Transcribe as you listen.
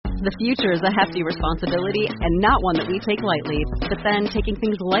The future is a hefty responsibility and not one that we take lightly. But then taking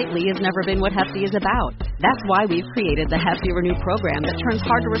things lightly has never been what Hefty is about. That's why we've created the Hefty Renew program that turns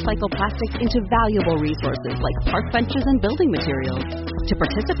hard-to-recycle plastics into valuable resources like park benches and building materials. To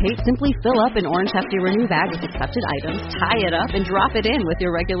participate, simply fill up an orange Hefty Renew bag with accepted items, tie it up, and drop it in with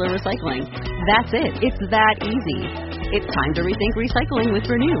your regular recycling. That's it. It's that easy. It's time to rethink recycling with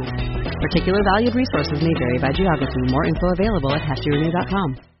Renew. Particular valued resources may vary by geography. More info available at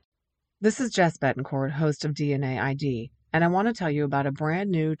heftyrenew.com. This is Jess Betancourt, host of DNA ID, and I want to tell you about a brand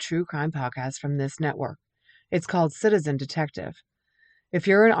new true crime podcast from this network. It's called Citizen Detective. If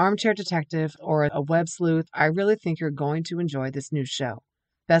you're an armchair detective or a web sleuth, I really think you're going to enjoy this new show.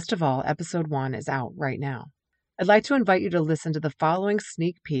 Best of all, episode 1 is out right now. I'd like to invite you to listen to the following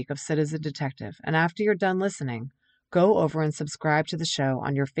sneak peek of Citizen Detective, and after you're done listening, go over and subscribe to the show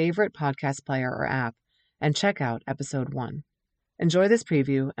on your favorite podcast player or app and check out episode 1. Enjoy this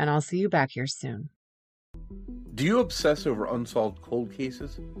preview, and I'll see you back here soon. Do you obsess over unsolved cold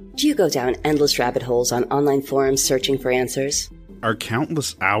cases? Do you go down endless rabbit holes on online forums searching for answers? Are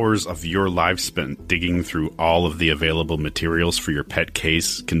countless hours of your life spent digging through all of the available materials for your pet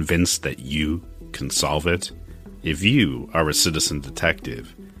case convinced that you can solve it? If you are a citizen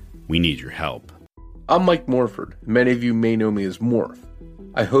detective, we need your help. I'm Mike Morford. Many of you may know me as Morph.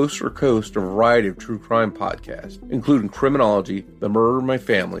 I host or co-host a variety of true crime podcasts, including Criminology, The Murder of My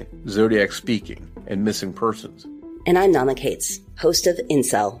Family, Zodiac Speaking, and Missing Persons. And I'm Nama Cates, host of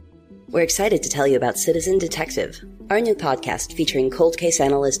Incel. We're excited to tell you about Citizen Detective, our new podcast featuring cold case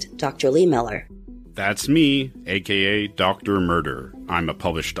analyst Dr. Lee Miller. That's me, aka Dr. Murder. I'm a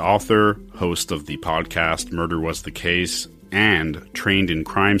published author, host of the podcast Murder Was the Case, and trained in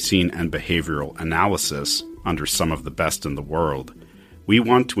crime scene and behavioral analysis under some of the best in the world. We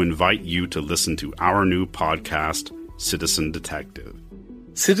want to invite you to listen to our new podcast, Citizen Detective.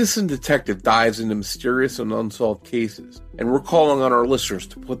 Citizen Detective dives into mysterious and unsolved cases, and we're calling on our listeners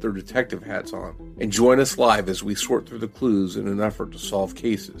to put their detective hats on and join us live as we sort through the clues in an effort to solve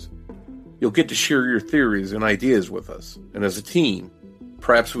cases. You'll get to share your theories and ideas with us, and as a team,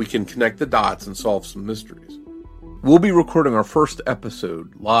 perhaps we can connect the dots and solve some mysteries. We'll be recording our first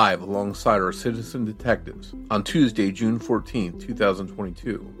episode live alongside our citizen detectives on Tuesday, June 14th,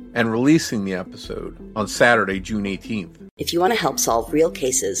 2022, and releasing the episode on Saturday, June 18th. If you want to help solve real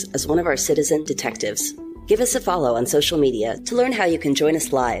cases as one of our citizen detectives, give us a follow on social media to learn how you can join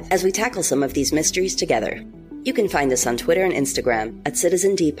us live as we tackle some of these mysteries together. You can find us on Twitter and Instagram at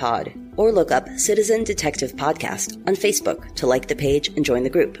CitizenDPod, or look up Citizen Detective Podcast on Facebook to like the page and join the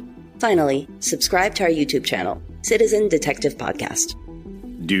group. Finally, subscribe to our YouTube channel, Citizen Detective Podcast.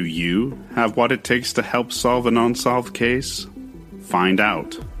 Do you have what it takes to help solve an unsolved case? Find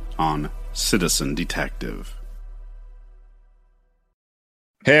out on Citizen Detective.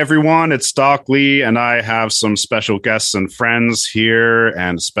 Hey everyone, it's Doc Lee, and I have some special guests and friends here,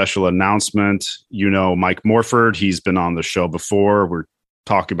 and a special announcement. You know Mike Morford, he's been on the show before. We're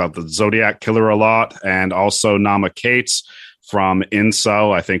talking about the Zodiac Killer a lot, and also Nama Cates from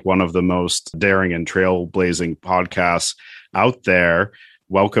Incel, I think one of the most daring and trailblazing podcasts out there.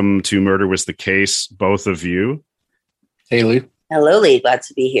 Welcome to Murder Was the Case, both of you. Hey, Lee. Hello, Lee. Glad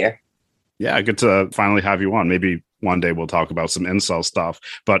to be here. Yeah, good to finally have you on. Maybe one day we'll talk about some Incel stuff.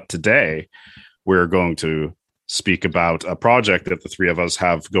 But today we're going to speak about a project that the three of us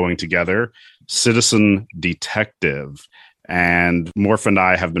have going together, Citizen Detective. And Morph and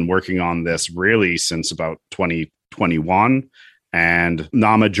I have been working on this really since about 2021. And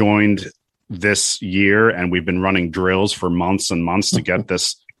Nama joined this year, and we've been running drills for months and months to get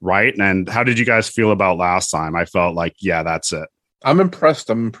this right. And how did you guys feel about last time? I felt like, yeah, that's it. I'm impressed.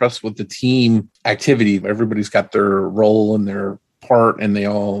 I'm impressed with the team activity. Everybody's got their role and their part, and they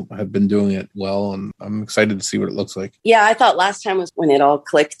all have been doing it well. And I'm excited to see what it looks like. Yeah, I thought last time was when it all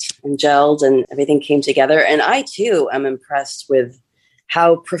clicked and gelled and everything came together. And I, too, am impressed with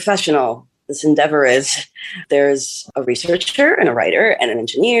how professional this endeavor is. There's a researcher and a writer and an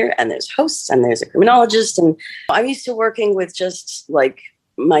engineer, and there's hosts, and there's a criminologist. And I'm used to working with just like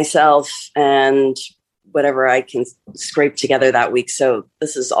myself and whatever I can scrape together that week. So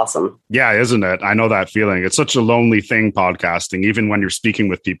this is awesome. Yeah, isn't it? I know that feeling. It's such a lonely thing, podcasting, even when you're speaking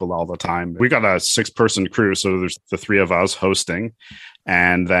with people all the time. We got a 6-person crew. So there's the three of us hosting.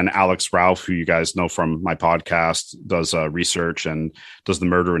 And then Alex Ralph, who you guys know from my podcast, does research and does the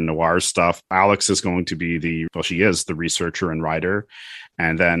murder and noir stuff. Alex is going to be she is the researcher and writer.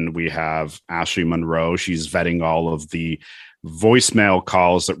 And then we have Ashley Monroe. She's vetting all of the voicemail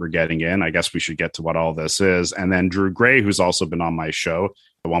calls that we're getting in. I guess we should get to what all this is. And then Drew Gray, who's also been on my show.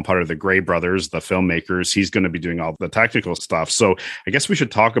 one part of the Gray brothers, the filmmakers. He's going to be doing all the technical stuff. So I guess we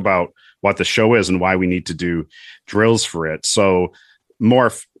should talk about what the show is and why we need to do drills for it. So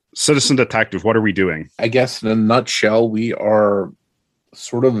Morph, Citizen Detective, what are we doing? I guess in a nutshell, we are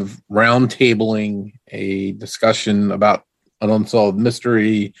sort of roundtabling a discussion about an unsolved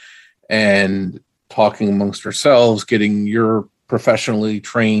mystery and talking amongst ourselves, getting your professionally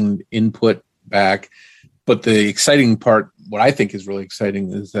trained input back. But the exciting part, what I think is really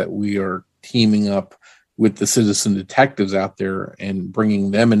exciting, is that we are teaming up with the citizen detectives out there and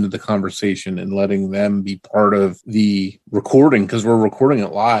bringing them into the conversation and letting them be part of the recording, because we're recording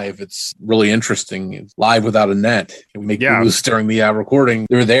it live. It's really interesting. It's live without a net. We make moves during the recording.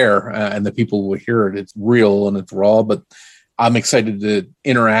 They're there and the people will hear it. It's real and it's raw, but I'm excited to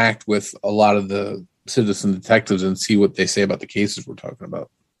interact with a lot of the citizen detectives and see what they say about the cases we're talking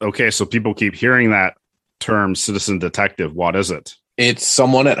about. Okay, so people keep hearing that term, citizen detective. What is it? It's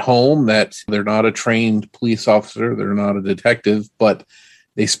someone at home that they're not a trained police officer, they're not a detective, but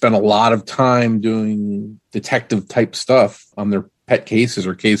they spend a lot of time doing detective type stuff on their pet cases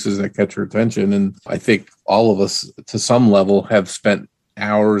or cases that catch your attention. And I think all of us to some level have spent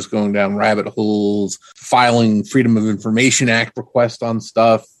hours going down rabbit holes, filing Freedom of Information Act requests on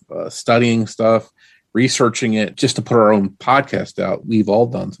stuff, studying stuff, researching it just to put our own podcast out. We've all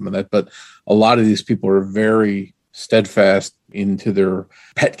done some of that, but a lot of these people are very steadfast into their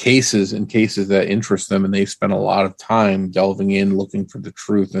pet cases and cases that interest them, and they spend a lot of time delving in, looking for the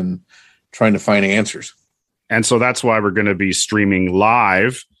truth and trying to find answers. And so that's why we're going to be streaming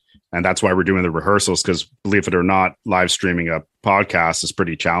live, and that's why we're doing the rehearsals, because believe it or not, live streaming a podcast is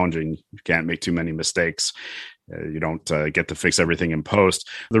pretty challenging. You can't make too many mistakes. You don't get to fix everything in post.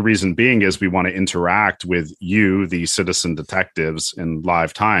 The reason being is we want to interact with you, the citizen detectives, in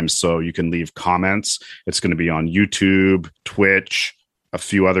live time. So you can leave comments. It's going to be on YouTube, Twitch, a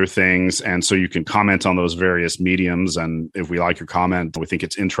few other things. And so you can comment on those various mediums. And if we like your comment, we think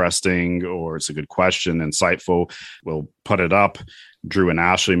it's interesting or it's a good question, insightful, we'll put it up. Drew and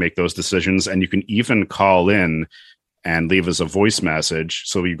Ashley make those decisions. And you can even call in and leave us a voice message.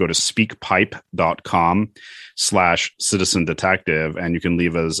 So you go to speakpipe.com/citizen detective, and you can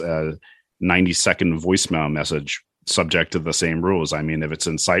leave us a 90-second voicemail message subject to the same rules. I mean, if it's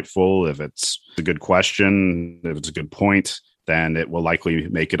insightful, if it's a good question, if it's a good point, then it will likely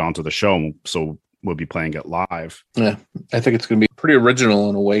make it onto the show. So we'll be playing it live. Yeah, I think it's going to be pretty original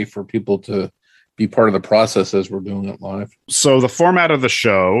in a way for people to be part of the process as we're doing it live. So the format of the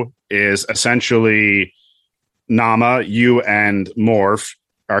show is essentially Nama, you and Morph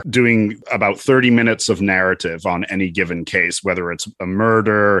are doing about 30 minutes of narrative on any given case, whether it's a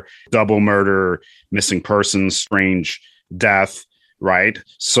murder, double murder, missing person, strange death, right?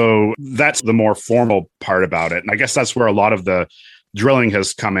 So that's the more formal part about it. And I guess that's where a lot of the drilling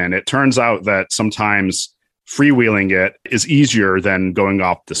has come in. It turns out that sometimes freewheeling it is easier than going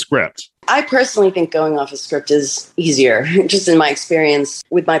off the script. I personally think going off a script is easier. Just in my experience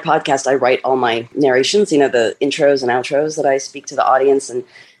with my podcast, I write all my narrations, the intros and outros that I speak to the audience. And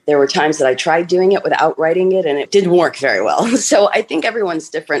there were times that I tried doing it without writing it, and it didn't work very well. So I think everyone's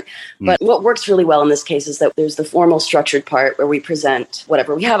different. But what works really well in this case is that there's the formal structured part where we present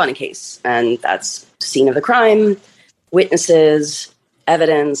whatever we have on a case. And that's scene of the crime, witnesses,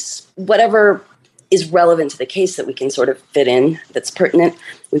 evidence, whatever is relevant to the case that we can sort of fit in, that's pertinent.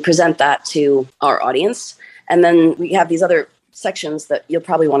 We present that to our audience. And then we have these other sections that you'll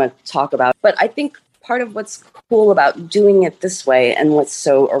probably want to talk about. But I think part of what's cool about doing it this way and what's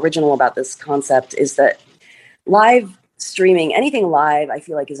so original about this concept is that live streaming, anything live, I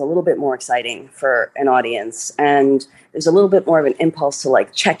feel like is a little bit more exciting for an audience. And there's a little bit more of an impulse to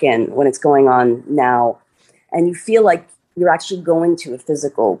check in when it's going on now. And you feel like you're actually going to a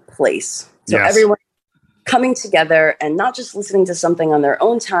physical place. So everyone coming together and not just listening to something on their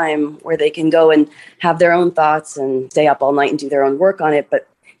own time where they can go and have their own thoughts and stay up all night and do their own work on it, but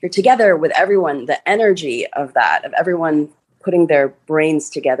you're together with everyone. The energy of that, of everyone putting their brains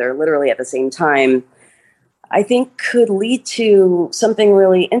together literally at the same time, I think could lead to something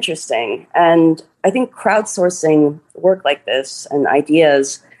really interesting. And I think crowdsourcing work like this and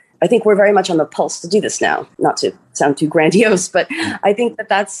ideas, I think we're very much on the pulse to do this now, not to sound too grandiose, but I think that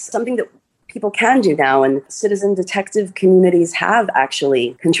that's something that people can do now, and citizen detective communities have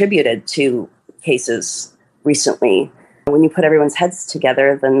actually contributed to cases recently. When you put everyone's heads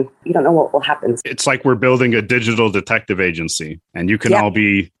together, then you don't know what will happen. It's like we're building a digital detective agency, and you can all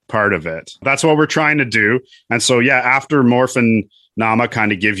be part of it. That's what we're trying to do. And so, after Morph and Nama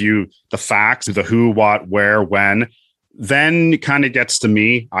kind of give you the facts, the who, what, where, when, then it kind of gets to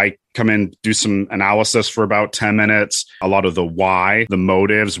me. I come in, do some analysis for about 10 minutes, a lot of the why, the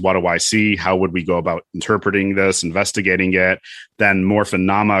motives, what do I see, how would we go about interpreting this, investigating it. Then Morph and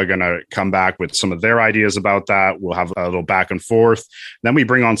Nama are going to come back with some of their ideas about that. We'll have a little back and forth. Then we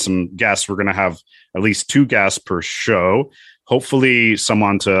bring on some guests. We're going to have at least 2 guests per show. Hopefully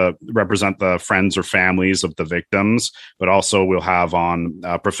someone to represent the friends or families of the victims, but also we'll have on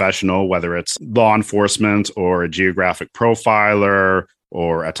a professional, whether it's law enforcement or a geographic profiler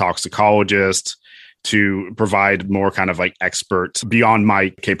or a toxicologist, to provide more kind of like expert beyond my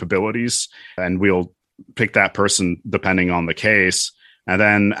capabilities. And we'll pick that person depending on the case. And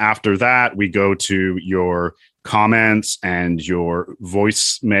then after that, we go to your comments and your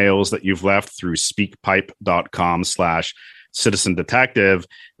voicemails that you've left through speakpipe.com/citizen detective.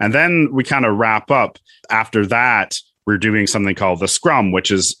 And then we kind of wrap up. After that, we're doing something called the scrum, which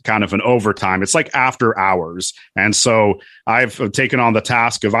is kind of an overtime. It's like after hours. And so I've taken on the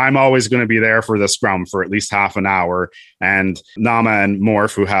task of I'm always going to be there for the scrum for at least half an hour. And Nama and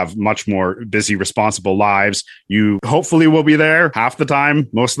Morph, who have much more busy, responsible lives, you hopefully will be there half the time,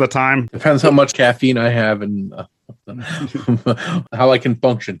 most of the time. Depends how much caffeine I have and how I can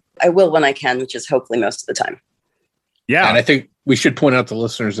function. I will when I can, which is hopefully most of the time. Yeah. And I think we should point out to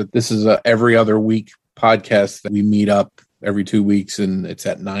listeners that this is a every other week podcast that we meet up every 2 weeks, and it's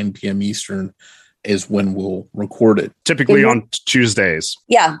at 9 p.m. Eastern is when we'll record it. Typically on Tuesdays.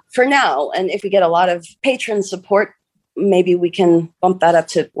 Yeah, for now. And if we get a lot of patron support, maybe we can bump that up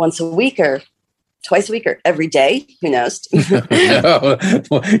to once a week or twice a week or every day. Who knows? No,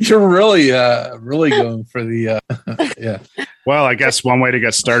 you're really going for the, yeah. Well, I guess one way to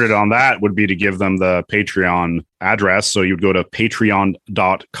get started on that would be to give them the Patreon address. So you'd go to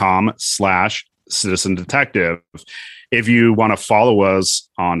patreon.com/citizen detective. If you want to follow us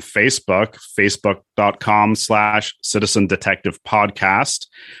on Facebook, facebook.com/citizen detective podcast.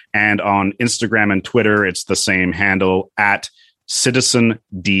 And on Instagram and Twitter, it's the same handle at citizen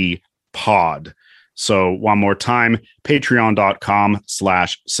D pod. So one more time,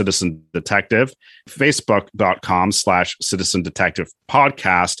 patreon.com/citizen detective, facebook.com/citizen detective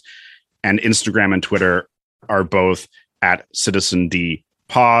podcast, and Instagram and Twitter are both at citizen D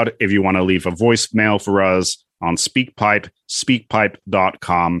pod. If you want to leave a voicemail for us on SpeakPipe,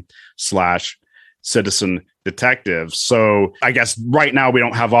 speakpipe.com/citizen detective. So I guess right now we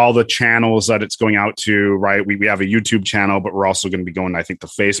don't have all the channels that it's going out to, right? We have a YouTube channel, but we're also going to be going, I think, to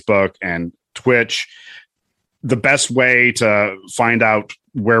Facebook and Twitch. The best way to find out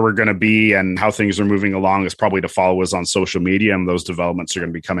where we're going to be and how things are moving along is probably to follow us on social media, and those developments are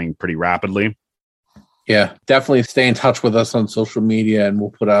going to be coming pretty rapidly. Yeah, definitely stay in touch with us on social media, and we'll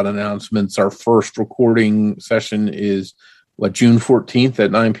put out announcements. Our first recording session is June 14th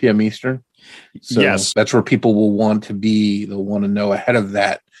at 9 p.m. Eastern. So yes, that's where people will want to be. They'll want to know ahead of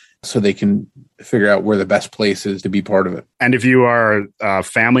that so they can figure out where the best place is to be part of it. And if you are a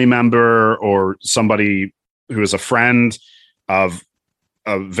family member or somebody who is a friend of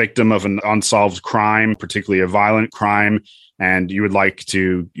a victim of an unsolved crime, particularly a violent crime, and you would like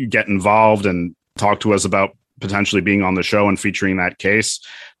to get involved and talk to us about potentially being on the show and featuring that case,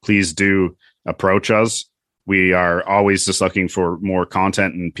 please do approach us. We are always just looking for more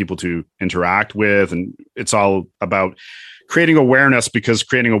content and people to interact with. And it's all about creating awareness, because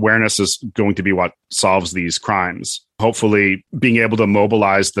creating awareness is going to be what solves these crimes. Hopefully being able to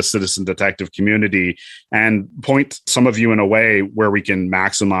mobilize the citizen detective community and point some of you in a way where we can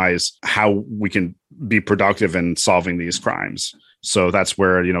maximize how we can be productive in solving these crimes. So that's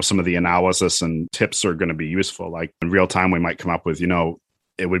where, some of the analysis and tips are going to be useful. Like in real time, we might come up with,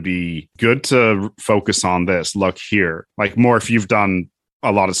 it would be good to focus on this. Look here, like more if you've done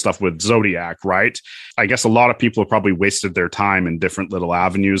a lot of stuff with Zodiac, right? I guess a lot of people have probably wasted their time in different little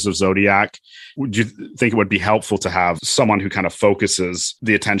avenues of Zodiac. Would you think it would be helpful to have someone who kind of focuses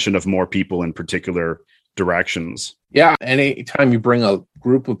the attention of more people in particular directions? Yeah. Anytime you bring a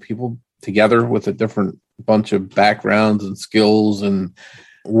group of people together with a different bunch of backgrounds and skills and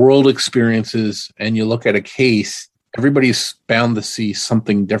world experiences, and you look at a case, everybody's bound to see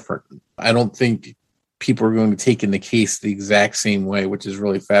something different. I don't think people are going to take in the case the exact same way, which is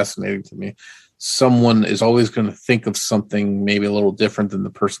really fascinating to me. Someone is always going to think of something maybe a little different than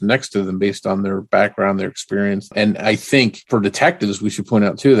the person next to them based on their background, their experience. And I think for detectives, we should point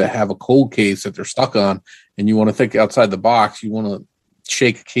out too, that have a cold case that they're stuck on, and you want to think outside the box. You want to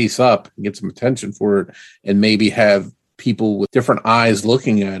shake a case up and get some attention for it, and maybe have people with different eyes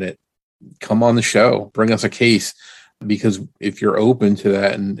looking at it come on the show, bring us a case. Because if you're open to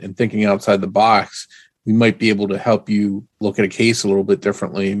that and thinking outside the box, we might be able to help you look at a case a little bit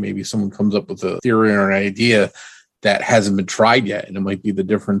differently. Maybe someone comes up with a theory or an idea that hasn't been tried yet. And it might be the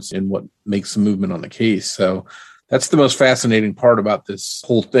difference in what makes the movement on the case. So that's the most fascinating part about this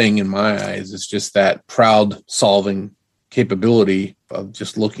whole thing in my eyes, is just that crowd solving capability of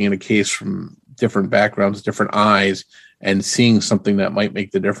just looking at a case from different backgrounds, different eyes, and seeing something that might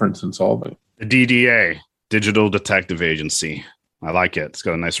make the difference in solving. The DDA, Digital Detective Agency. I like it. It's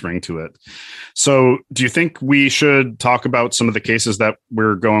got a nice ring to it. So do you think we should talk about some of the cases that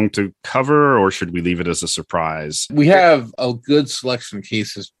we're going to cover, or should we leave it as a surprise? We have a good selection of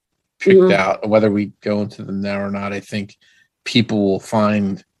cases picked out. Whether we go into them now or not, I think people will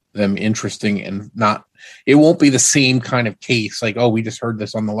find them interesting, and it won't be the same kind of case like, oh, we just heard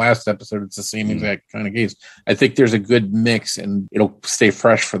this on the last episode. It's the same exact kind of case. I think there's a good mix and it'll stay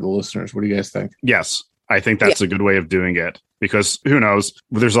fresh for the listeners. What do you guys think? Yes, I think that's a good way of doing it, because who knows?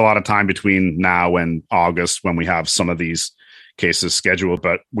 There's a lot of time between now and August when we have some of these cases scheduled,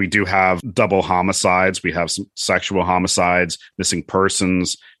 but we do have double homicides. We have some sexual homicides, missing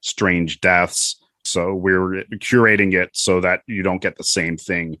persons, strange deaths. So we're curating it so that you don't get the same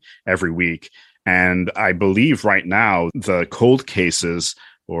thing every week. And I believe right now the cold cases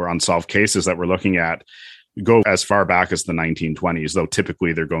or unsolved cases that we're looking at go as far back as the 1920s, though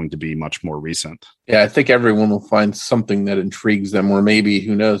typically they're going to be much more recent. Yeah, I think everyone will find something that intrigues them, or maybe,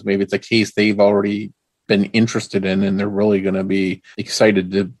 who knows, maybe it's a case they've already been interested in and they're really going to be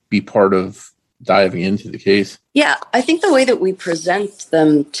excited to be part of diving into the case. Yeah, I think the way that we present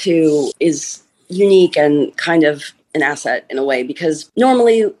them too is unique and kind of an asset in a way, because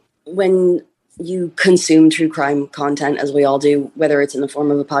normally when you consume true crime content, as we all do, whether it's in the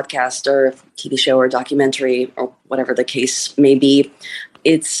form of a podcast or a TV show or documentary or whatever the case may be,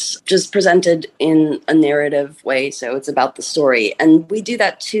 it's just presented in a narrative way. So it's about the story. And we do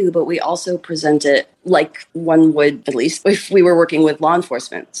that too, but we also present it like one would, at least if we were working with law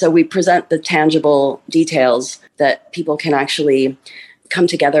enforcement. So we present the tangible details that people can actually come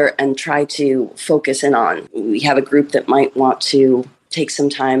together and try to focus in on. We have a group that might want to take some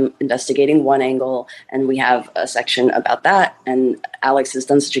time investigating one angle, and we have a section about that. And Alex has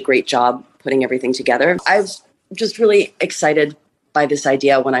done such a great job putting everything together. I was just really excited by this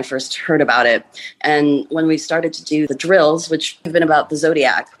idea when I first heard about it. And when we started to do the drills, which have been about the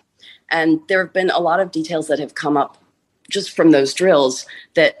Zodiac, and there have been a lot of details that have come up just from those drills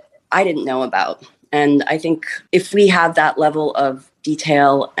that I didn't know about. And I think if we have that level of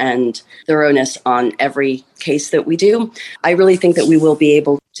detail and thoroughness on every case that we do, I really think that we will be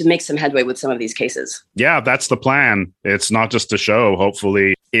able to make some headway with some of these cases. Yeah, that's the plan. It's not just a show.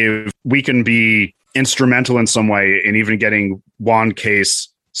 Hopefully, if we can be instrumental in some way in even getting one case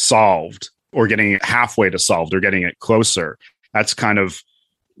solved, or getting it halfway to solved, or getting it closer, that's kind of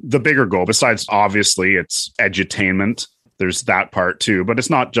the bigger goal. Besides, obviously, it's edutainment. There's that part too, but it's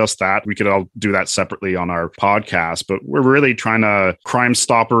not just that. We could all do that separately on our podcast, but we're really trying to Crime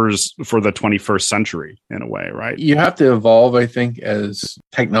Stoppers for the 21st century in a way, right? You have to evolve, I think, as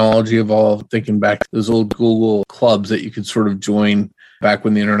technology evolved. Thinking back to those old Google clubs that you could sort of join back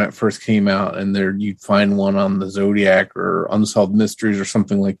when the internet first came out, and there you'd find one on the Zodiac or Unsolved Mysteries or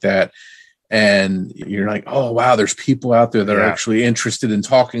something like that. And you're like, oh, wow, there's people out there that are actually interested in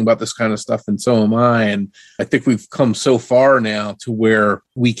talking about this kind of stuff. And so am I. And I think we've come so far now to where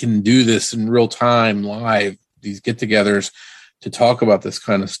we can do this in real time, live, these get-togethers to talk about this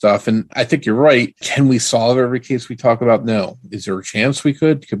kind of stuff. And I think you're right. Can we solve every case we talk about? No. Is there a chance we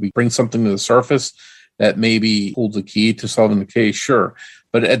could? Could we bring something to the surface that maybe holds a key to solving the case? Sure.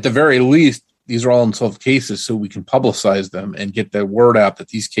 But at the very least, these are all unsolved cases, so we can publicize them and get the word out that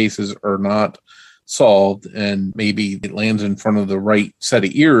these cases are not solved, and maybe it lands in front of the right set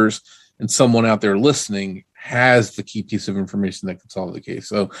of ears, and someone out there listening has the key piece of information that can solve the case.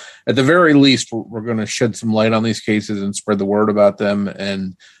 So at the very least, we're going to shed some light on these cases and spread the word about them,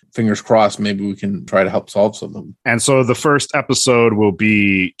 and fingers crossed, maybe we can try to help solve some of them. And so the first episode will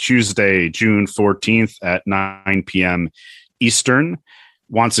be Tuesday, June 14th at 9 p.m. Eastern.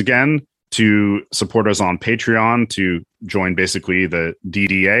 Once again, to support us on Patreon, to join basically the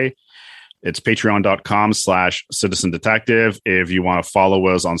DDA, it's patreon.com/Citizen Detective. If you want to follow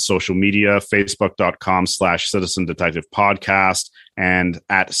us on social media, facebook.com/Citizen Detective Podcast, and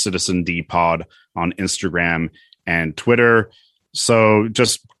at Citizen D Pod on Instagram and Twitter. So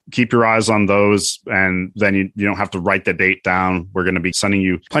just keep your eyes on those, and then you don't have to write the date down. We're going to be sending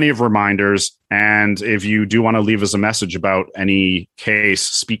you plenty of reminders. And if you do want to leave us a message about any case,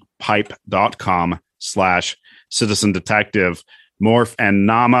 speakpipe.com/Citizen Detective. Morph and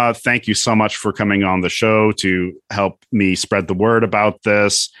Nama, thank you so much for coming on the show to help me spread the word about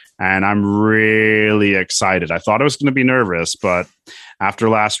this. And I'm really excited. I thought I was going to be nervous, but after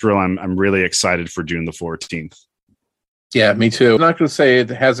last drill, I'm really excited for June the 14th. Yeah, me too. I'm not going to say it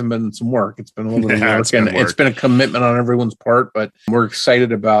hasn't been some work. It's been a little bit of work, and it's been a commitment on everyone's part, but we're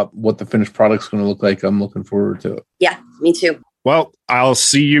excited about what the finished product's going to look like. I'm looking forward to it. Yeah, me too. Well, I'll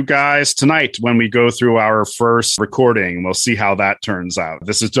see you guys tonight when we go through our first recording. We'll see how that turns out.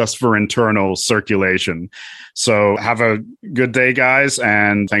 This is just for internal circulation. So have a good day, guys,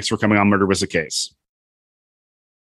 and thanks for coming on Murder Was a Case.